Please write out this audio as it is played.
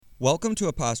Welcome to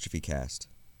Apostrophe Cast.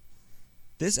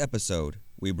 This episode,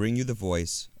 we bring you the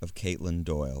voice of Caitlin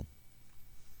Doyle.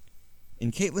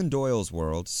 In Caitlin Doyle's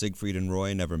world, Siegfried and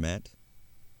Roy never met.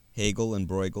 Hegel and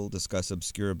Bruegel discuss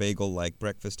obscure bagel-like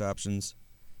breakfast options,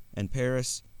 and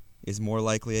Paris is more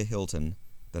likely a Hilton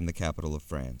than the capital of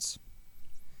France.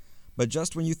 But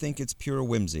just when you think it's pure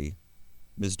whimsy,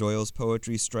 Ms. Doyle's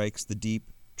poetry strikes the deep,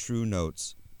 true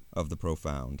notes of the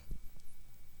profound.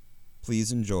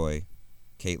 Please enjoy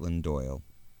Caitlin Doyle.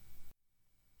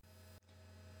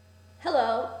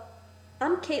 Hello,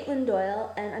 I'm Caitlin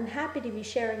Doyle, and I'm happy to be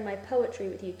sharing my poetry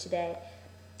with you today.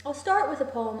 I'll start with a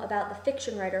poem about the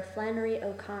fiction writer Flannery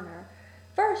O'Connor.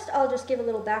 First, I'll just give a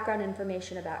little background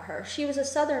information about her. She was a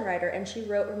Southern writer, and she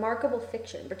wrote remarkable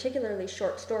fiction, particularly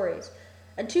short stories.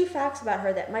 And two facts about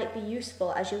her that might be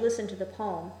useful as you listen to the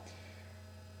poem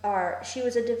are she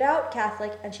was a devout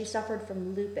Catholic and she suffered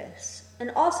from lupus. And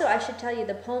also, I should tell you,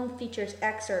 the poem features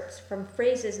excerpts from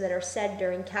phrases that are said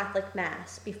during Catholic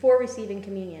Mass before receiving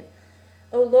communion.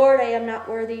 "O Lord, I am not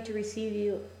worthy to receive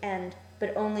you,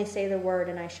 but only say the word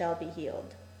and I shall be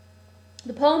healed."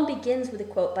 The poem begins with a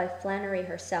quote by Flannery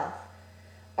herself.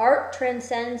 "Art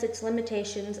transcends its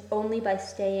limitations only by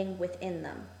staying within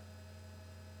them."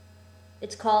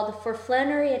 It's called For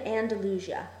Flannery in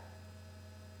Andalusia.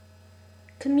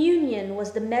 Communion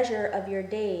was the measure of your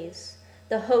days,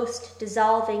 the host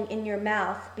dissolving in your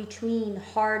mouth between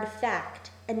hard fact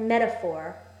and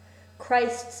metaphor,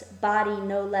 Christ's body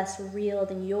no less real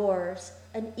than yours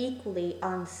and equally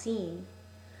unseen.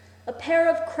 A pair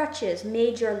of crutches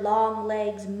made your long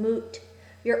legs moot,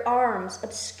 your arms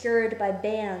obscured by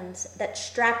bands that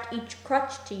strapped each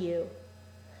crutch to you.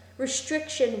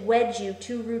 Restriction wedged you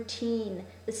to routine,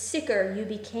 the sicker you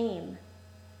became.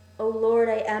 "O Lord,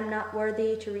 I am not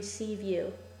worthy to receive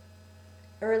you."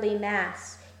 Early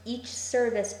Mass, each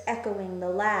service echoing the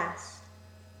last,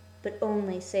 but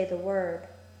only say the word.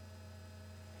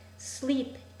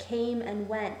 Sleep came and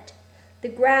went. The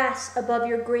grass above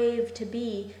your grave to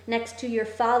be, next to your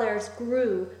father's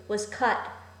grew, was cut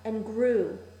and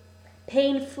grew.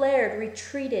 Pain flared,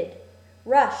 retreated,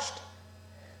 rushed.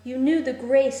 You knew the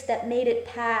grace that made it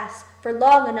pass for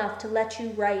long enough to let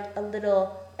you write a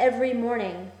little every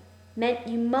morning, meant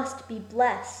you must be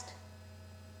blessed,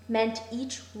 meant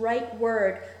each right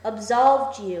word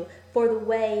absolved you for the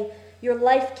way your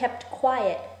life kept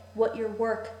quiet what your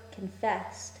work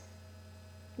confessed.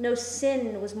 No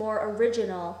sin was more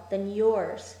original than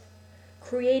yours,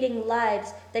 creating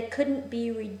lives that couldn't be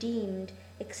redeemed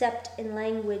except in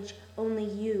language only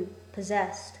you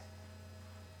possessed.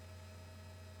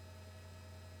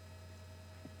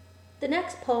 The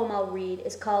next poem I'll read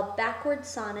is called Backward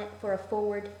Sonnet for a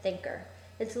Forward Thinker.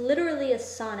 It's literally a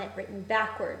sonnet written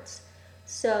backwards,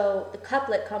 so the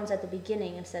couplet comes at the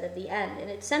beginning instead of the end,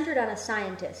 and it's centered on a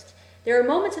scientist. There are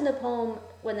moments in the poem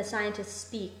when the scientist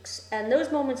speaks, and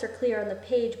those moments are clear on the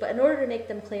page, but in order to make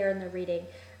them clear in the reading,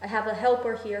 I have a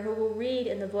helper here who will read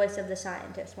in the voice of the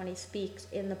scientist when he speaks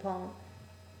in the poem.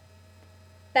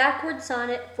 Backward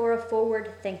Sonnet for a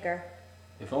Forward Thinker.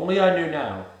 If only I knew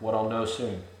now what I'll know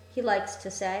soon, he likes to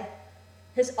say.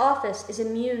 His office is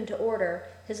immune to order,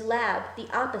 his lab the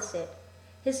opposite.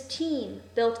 His team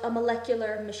built a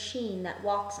molecular machine that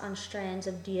walks on strands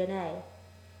of DNA.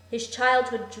 His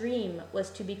childhood dream was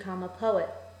to become a poet.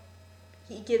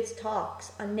 He gives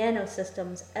talks on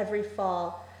nanosystems every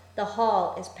fall. The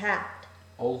hall is packed.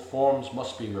 Old forms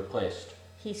must be replaced.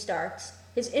 He starts.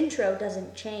 His intro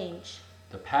doesn't change.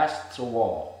 The past's a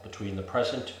wall between the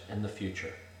present and the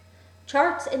future.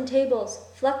 Charts and tables,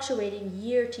 fluctuating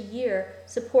year to year,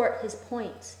 support his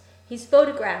points. He's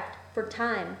photographed for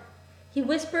time. He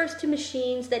whispers to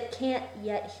machines that can't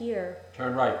yet hear.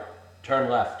 Turn right, turn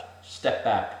left, step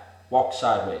back, walk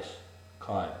sideways,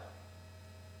 climb.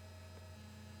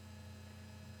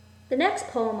 The next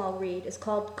poem I'll read is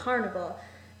called Carnival,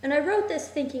 and I wrote this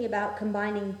thinking about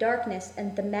combining darkness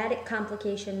and thematic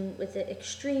complication with the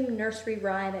extreme nursery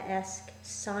rhyme-esque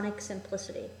sonic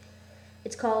simplicity.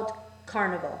 It's called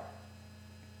Carnival.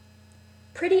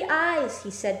 "Pretty eyes,"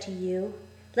 he said to you.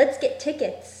 "Let's get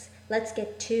tickets. Let's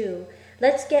get two.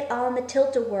 Let's get on the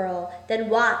tilt-a-whirl, then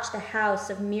watch the house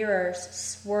of mirrors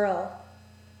swirl."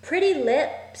 "Pretty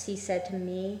lips," he said to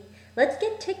me. "Let's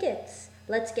get tickets.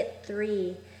 Let's get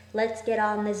three. Let's get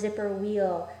on the zipper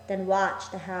wheel, then watch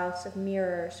the house of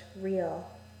mirrors reel."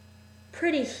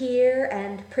 Pretty here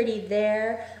and pretty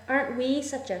there, aren't we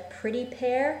such a pretty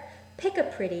pair? Pick a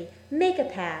pretty, make a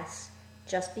pass.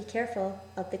 Just be careful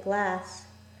of the glass.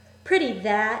 Pretty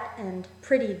that and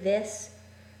pretty this.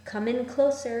 Come in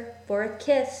closer for a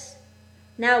kiss.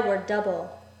 Now we're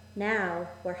double, now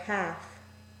we're half.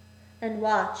 and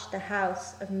watch the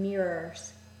house of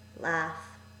mirrors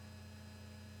laugh.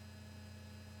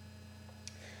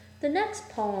 The next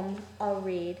poem I'll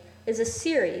read is a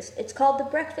series. It's called the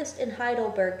Breakfast in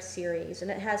Heidelberg series,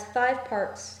 and it has 5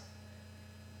 parts.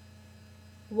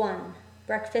 1.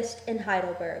 Breakfast in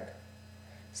Heidelberg.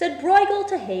 Said Bruegel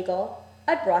to Hegel,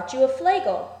 I brought you a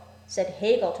flagel. Said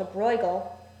Hegel to Bruegel,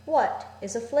 what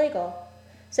is a flagel?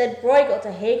 Said Bruegel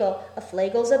to Hegel, a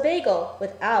flagel's a bagel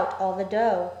without all the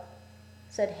dough.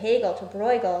 Said Hegel to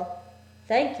Bruegel,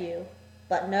 thank you,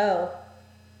 but no.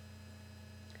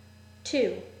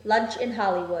 2. Lunch in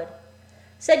Hollywood.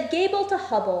 Said Gable to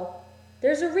Hubble,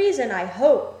 there's a reason, I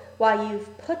hope, why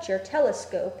you've put your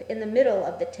telescope in the middle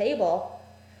of the table.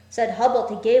 Said Hubble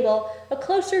to Gable, a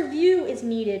closer view is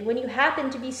needed when you happen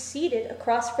to be seated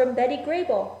across from Betty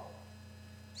Grable.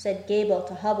 Said Gable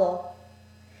to Hubble,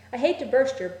 I hate to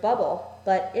burst your bubble,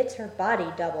 but it's her body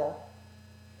double.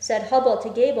 Said Hubble to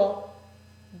Gable,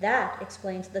 that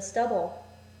explains the stubble.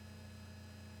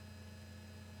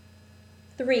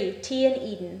 3. Tea in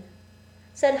Eden.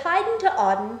 Said Haydn to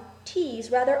Auden,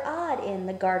 tea's rather odd in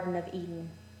the Garden of Eden.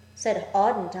 Said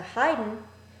Auden to Haydn,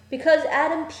 because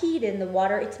Adam peed in the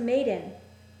water it's made in.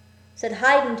 Said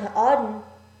Haydn to Auden,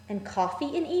 and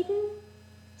coffee in Eden?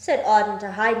 Said Auden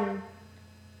to Haydn,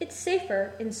 it's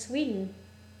safer in Sweden.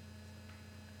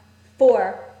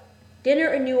 4. Dinner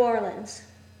in New Orleans.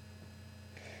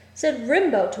 Said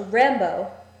Rimbaud to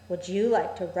Rambo, would you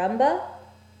like to rumba?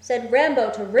 Said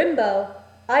Rambo to Rimbaud,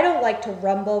 I don't like to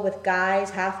rumble with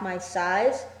guys half my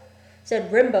size.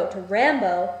 Said Rimbaud to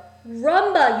Rambo,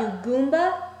 rumba, you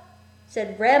goomba.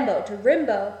 Said Rambo to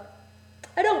Rimbaud,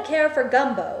 I don't care for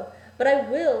gumbo, but I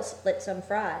will split some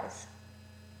fries.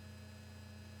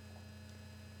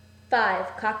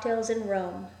 5. Cocktails in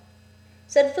Rome.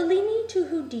 Said Fellini to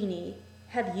Houdini,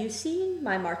 have you seen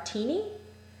my martini?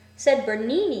 Said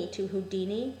Bernini to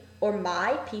Houdini, or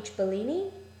my peach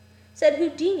Bellini? Said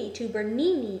Houdini to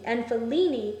Bernini and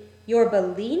Fellini, your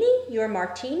Bellini, your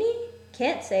martini?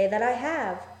 Can't say that I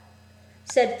have.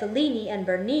 Said Fellini and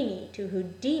Bernini to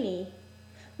Houdini,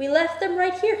 we left them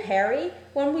right here, Harry,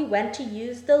 when we went to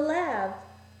use the lav.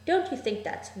 Don't you think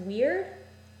that's weird?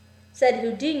 Said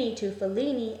Houdini to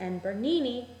Fellini and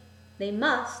Bernini, they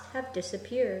must have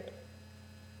disappeared.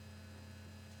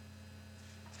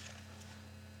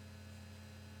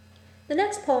 The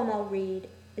next poem I'll read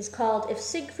is called If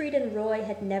Siegfried and Roy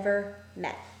Had Never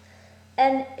Met.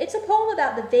 And it's a poem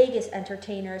about the Vegas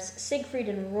entertainers, Siegfried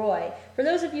and Roy. For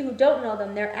those of you who don't know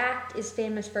them, their act is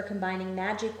famous for combining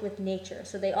magic with nature.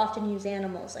 So they often use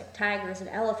animals like tigers and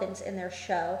elephants in their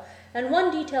show. And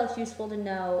one detail is useful to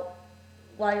know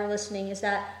while you're listening is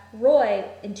that Roy,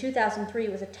 in 2003,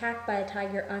 was attacked by a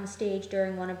tiger on stage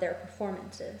during one of their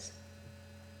performances.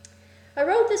 I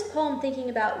wrote this poem thinking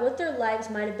about what their lives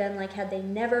might have been like had they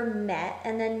never met,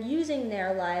 and then using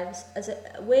their lives as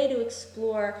a way to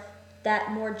explore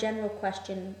that more general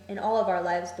question in all of our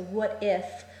lives, the what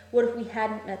if we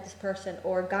hadn't met this person,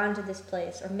 or gone to this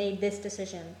place, or made this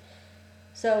decision.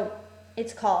 So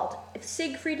it's called If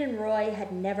Siegfried and Roy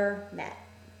Had Never Met.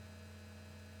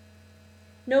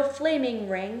 No flaming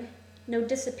ring, no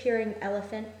disappearing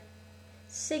elephant.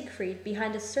 Siegfried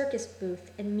behind a circus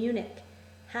booth in Munich,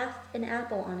 half an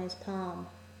apple on his palm.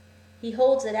 He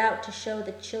holds it out to show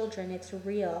the children it's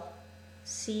real.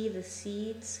 See the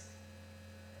seeds?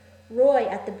 Roy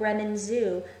at the Bremen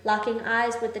Zoo, locking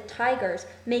eyes with the tigers,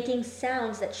 making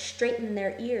sounds that straighten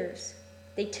their ears.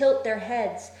 They tilt their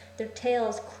heads, their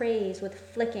tails craze with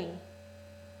flicking.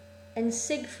 And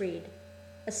Siegfried,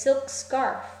 a silk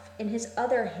scarf in his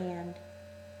other hand.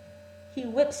 He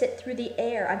whips it through the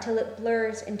air until it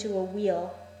blurs into a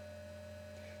wheel.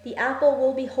 The apple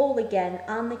will be whole again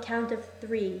on the count of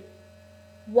 3.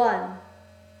 1,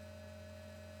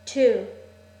 2,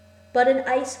 but an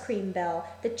ice cream bell,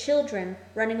 the children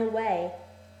running away,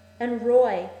 and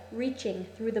Roy reaching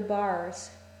through the bars.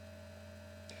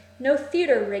 No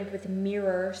theater rigged with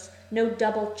mirrors, no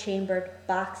double-chambered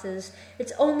boxes.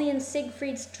 It's only in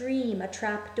Siegfried's dream a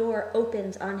trap door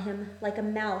opens on him like a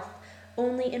mouth.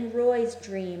 Only in Roy's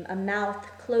dream a mouth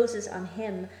closes on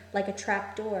him like a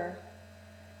trap door.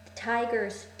 The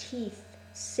tiger's teeth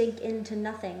sink into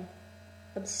nothing,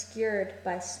 obscured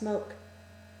by smoke.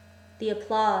 The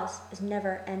applause is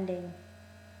never ending.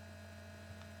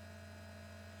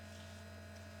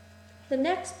 The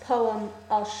next poem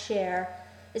I'll share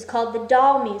is called The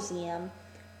Doll Museum.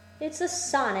 It's a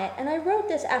sonnet, and I wrote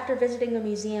this after visiting a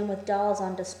museum with dolls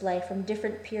on display from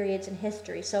different periods in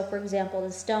history. So, for example,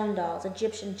 the stone dolls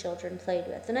Egyptian children played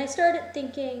with. And I started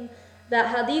thinking about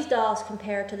how these dolls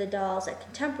compare to the dolls that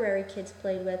contemporary kids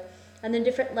played with. and the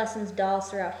different lessons dolls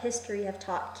throughout history have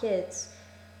taught kids.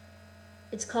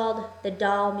 It's called the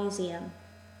Doll Museum.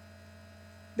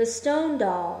 The stone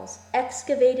dolls,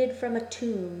 excavated from a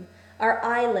tomb, are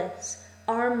eyeless,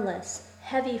 armless,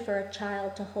 heavy for a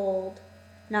child to hold,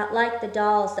 not like the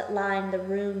dolls that line the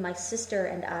room my sister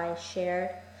and I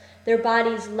shared. Their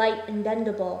bodies light and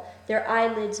bendable, their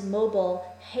eyelids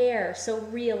mobile, hair so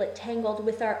real it tangled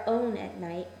with our own at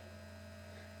night.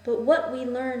 But what we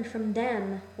learned from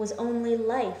them was only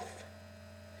life.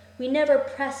 We never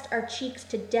pressed our cheeks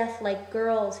to death like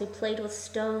girls who played with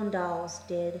stone dolls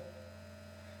did.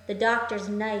 The doctor's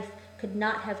knife could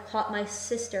not have caught my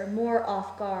sister more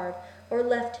off guard or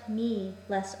left me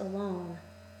less alone.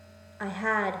 I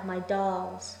had my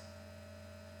dolls.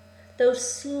 Though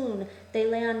soon they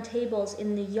lay on tables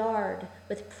in the yard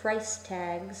with price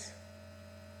tags.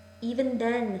 Even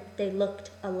then they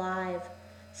looked alive,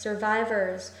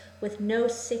 survivors with no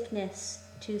sickness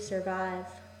to survive.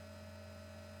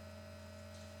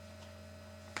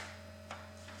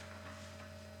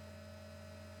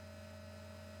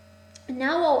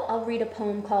 Now I'll read a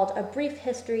poem called A Brief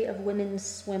History of Women's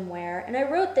Swimwear, and I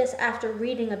wrote this after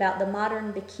reading about the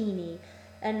modern bikini,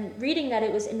 and reading that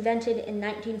it was invented in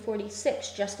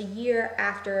 1946, just a year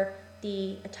after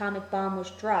the atomic bomb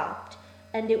was dropped,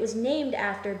 and it was named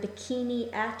after Bikini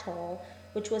Atoll,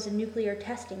 which was a nuclear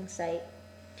testing site.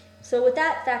 So with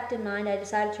that fact in mind, I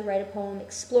decided to write a poem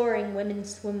exploring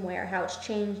women's swimwear, how it's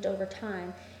changed over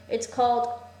time. It's called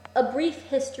A Brief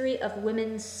History of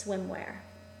Women's Swimwear.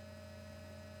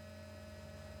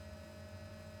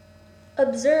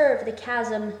 Observe the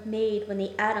chasm made when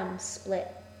the atoms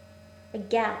split, a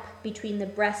gap between the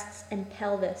breasts and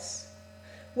pelvis.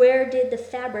 Where did the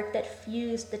fabric that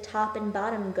fused the top and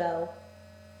bottom go?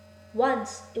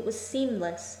 Once it was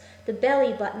seamless, the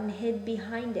belly button hid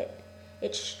behind it.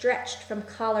 It stretched from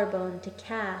collarbone to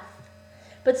calf.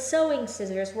 But sewing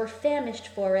scissors were famished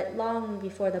for it long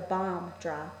before the bomb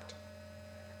dropped.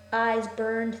 Eyes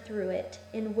burned through it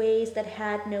in ways that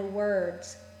had no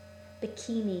words.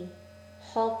 Bikini,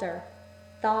 halter,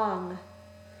 thong,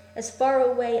 as far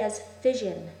away as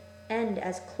fission and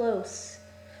as close.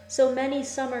 So many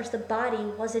summers the body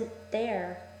wasn't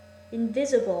there,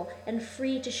 invisible and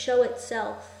free to show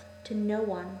itself to no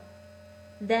one.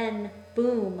 Then,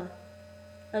 boom,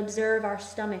 observe our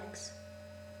stomachs,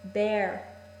 bare.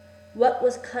 What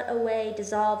was cut away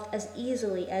dissolved as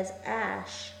easily as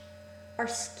ash. Our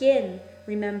skin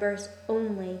remembers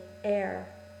only air.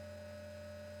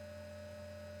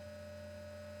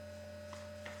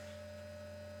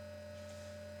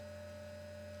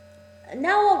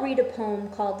 Now I'll read a poem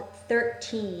called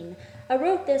 13. I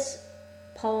wrote this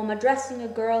poem addressing a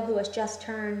girl who has just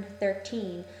turned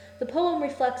 13. The poem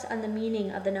reflects on the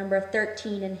meaning of the number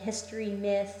 13 in history,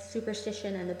 myth,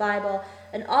 superstition, and the Bible,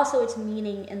 and also its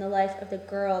meaning in the life of the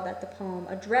girl that the poem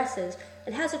addresses.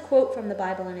 It has a quote from the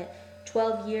Bible in it.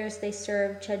 12 years they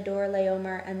served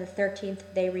Chedorlaomer, and the 13th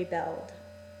they rebelled.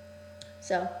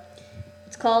 So,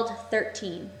 it's called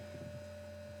 13.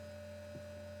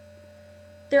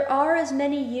 There are as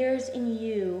many years in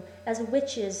you as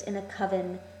witches in a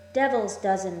coven, devil's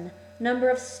dozen, number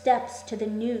of steps to the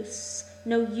noose,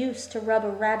 no use to rub a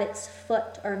rabbit's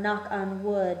foot or knock on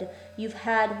wood. You've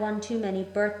had one too many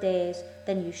birthdays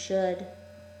than you should.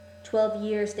 12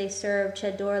 years they served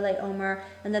Chedorlaomer,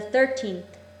 and the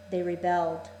 13th they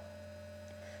rebelled.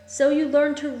 So you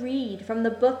learned to read from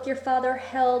the book your father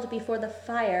held before the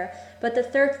fire, but the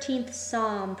 13th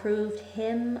psalm proved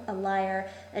him a liar,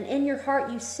 and in your heart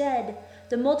you said,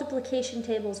 the multiplication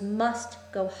tables must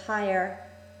go higher.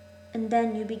 And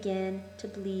then you began to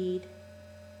bleed.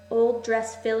 Old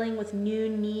dress filling with new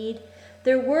need.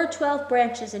 There were 12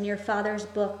 branches in your father's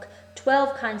book,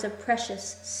 12 kinds of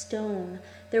precious stone.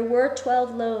 There were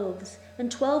 12 loaves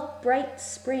and 12 bright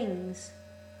springs.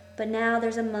 But now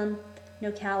there's a month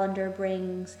no calendar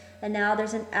brings, and now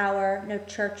there's an hour no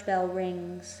church bell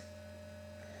rings.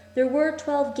 There were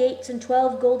 12 gates and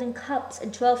 12 golden cups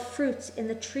and 12 fruits in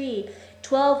the tree,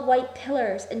 12 white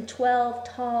pillars and 12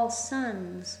 tall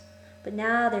suns. But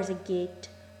now there's a gate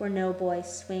where no boy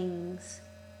swings.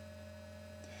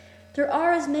 There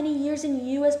are as many years in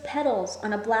you as petals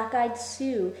on a black-eyed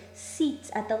Sue,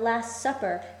 seats at the Last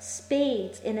Supper,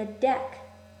 spades in a deck.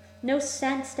 No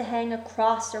sense to hang a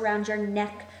cross around your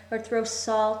neck or throw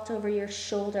salt over your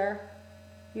shoulder.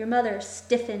 Your mother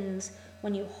stiffens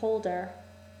when you hold her.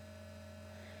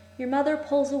 Your mother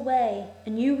pulls away,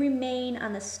 and you remain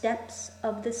on the steps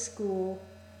of the school.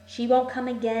 She won't come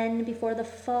again before the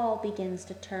fall begins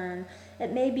to turn.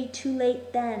 It may be too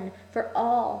late then for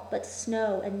all but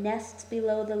snow and nests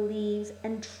below the leaves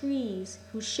and trees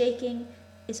whose shaking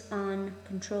is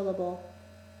uncontrollable.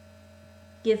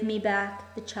 Give me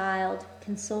back the child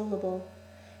consolable.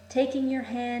 Taking your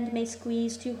hand may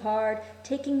squeeze too hard,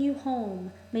 taking you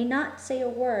home may not say a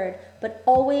word, but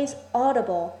always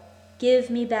audible. Give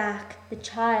me back the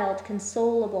child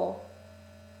consolable.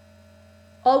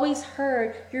 Always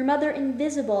heard, your mother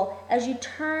invisible, as you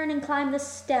turn and climb the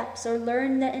steps, or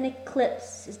learn that an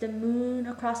eclipse is the moon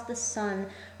across the sun,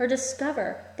 or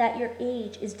discover that your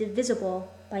age is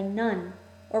divisible by none,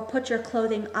 or put your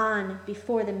clothing on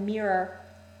before the mirror.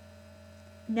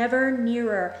 Never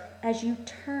nearer as you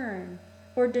turn,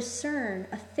 or discern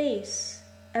a face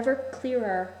ever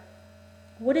clearer.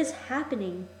 What is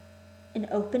happening? An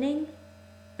opening?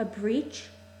 A breach?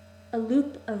 A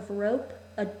loop of rope?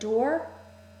 A door?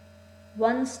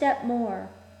 One step more.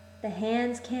 The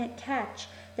hands can't catch.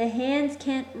 The hands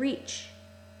can't reach.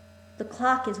 The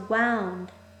clock is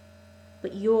wound,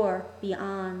 but you're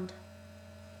beyond.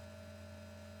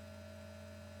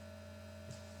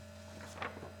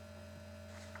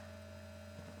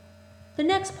 The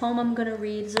next poem I'm going to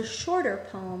read is a shorter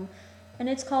poem, and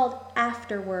it's called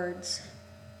Afterwards.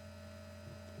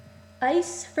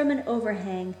 Ice from an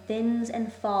overhang thins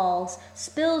and falls,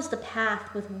 spills the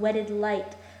path with wetted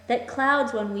light that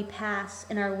clouds when we pass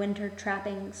in our winter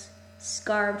trappings,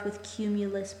 scarved with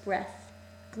cumulus breath,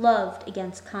 gloved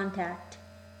against contact.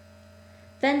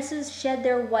 Fences shed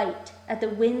their white at the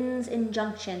wind's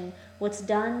injunction, what's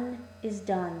done is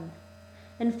done.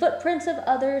 And footprints of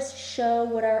others show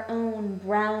what our own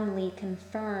brownly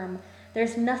confirm.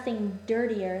 There's nothing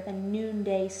dirtier than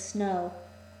noonday snow,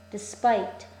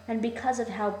 despite and because of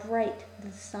how bright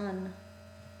the sun.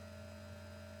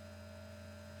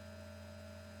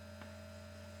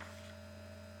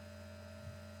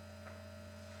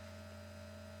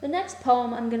 The next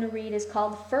poem I'm going to read is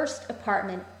called First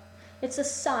Apartment. It's a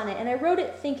sonnet, and I wrote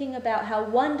it thinking about how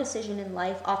one decision in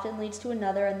life often leads to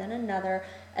another and then another,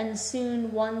 and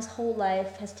soon one's whole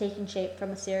life has taken shape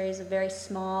from a series of very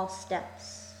small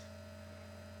steps.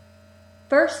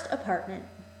 First Apartment.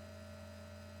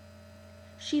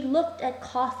 She looked at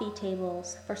coffee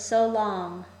tables for so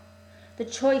long. The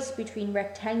choice between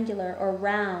rectangular or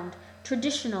round,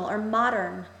 traditional or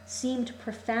modern, seemed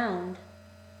profound.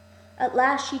 At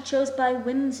last she chose by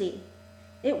whimsy.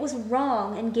 It was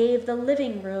wrong and gave the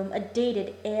living room a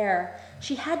dated air.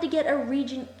 She had to get a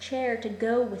regent chair to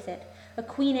go with it, a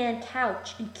Queen Anne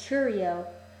couch and curio,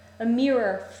 a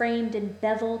mirror framed in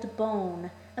beveled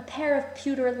bone, a pair of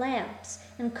pewter lamps,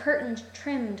 and curtains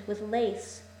trimmed with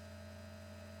lace.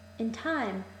 In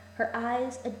time, her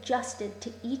eyes adjusted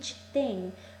to each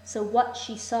thing, so what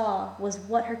she saw was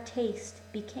what her taste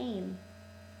became.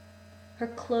 Her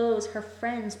clothes, her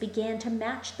friends, began to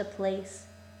match the place.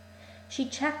 She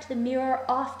checked the mirror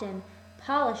often,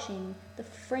 polishing the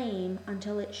frame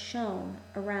until it shone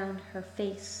around her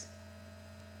face.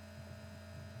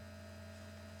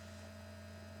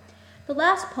 The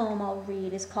last poem I'll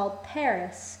read is called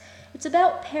Paris. It's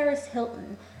about Paris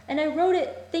Hilton, and I wrote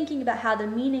it thinking about how the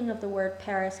meaning of the word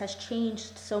Paris has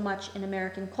changed so much in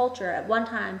American culture. At one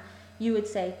time, you would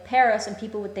say Paris and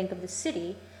people would think of the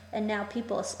city, and now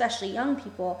people, especially young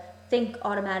people, think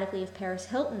automatically of Paris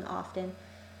Hilton often.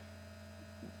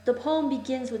 The poem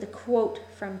begins with a quote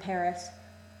from Paris.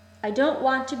 "I don't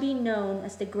want to be known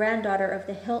as the granddaughter of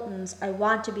the Hiltons. I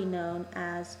want to be known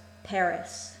as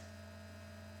Paris."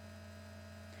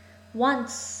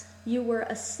 Once you were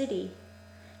a city.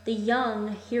 The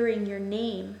young, hearing your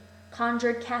name,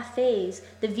 conjured cafes,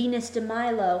 the Venus de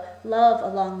Milo, love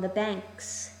along the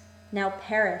banks. Now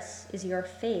Paris is your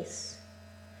face.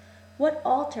 What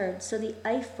altered so the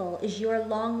Eiffel is your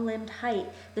long-limbed height,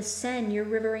 the Seine your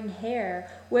rivering hair?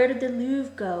 Where did the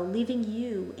Louvre go, leaving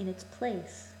you in its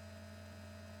place?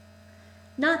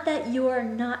 Not that you're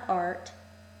not art,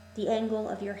 the angle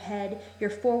of your head,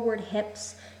 your forward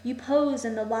hips. You pose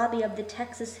in the lobby of the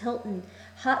Texas Hilton,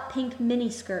 hot pink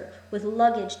miniskirt with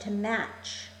luggage to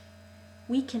match.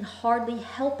 We can hardly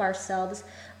help ourselves,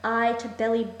 eye to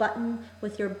belly button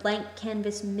with your blank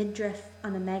canvas midriff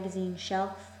on the magazine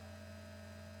shelf.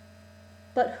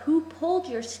 But who pulled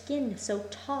your skin so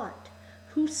taut?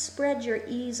 Who spread your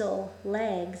easel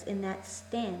legs in that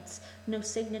stance no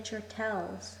signature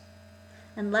tells?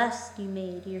 Unless you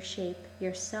made your shape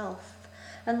yourself,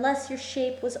 unless your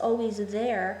shape was always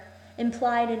there,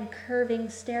 implied in curving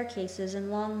staircases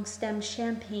and long-stemmed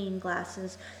champagne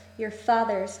glasses, your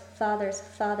father's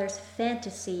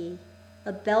fantasy,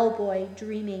 a bellboy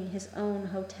dreaming his own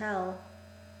hotel.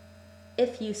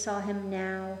 If you saw him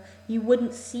now, you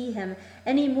wouldn't see him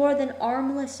any more than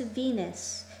armless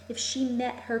Venus, if she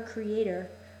met her creator,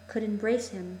 could embrace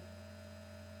him.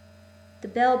 The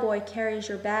bellboy carries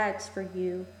your bags for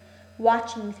you,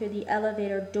 watching through the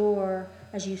elevator door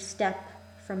as you step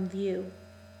from view.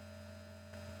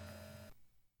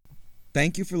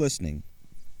 Thank you for listening.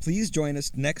 Please join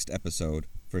us next episode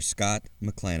for Scott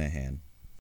McClanahan.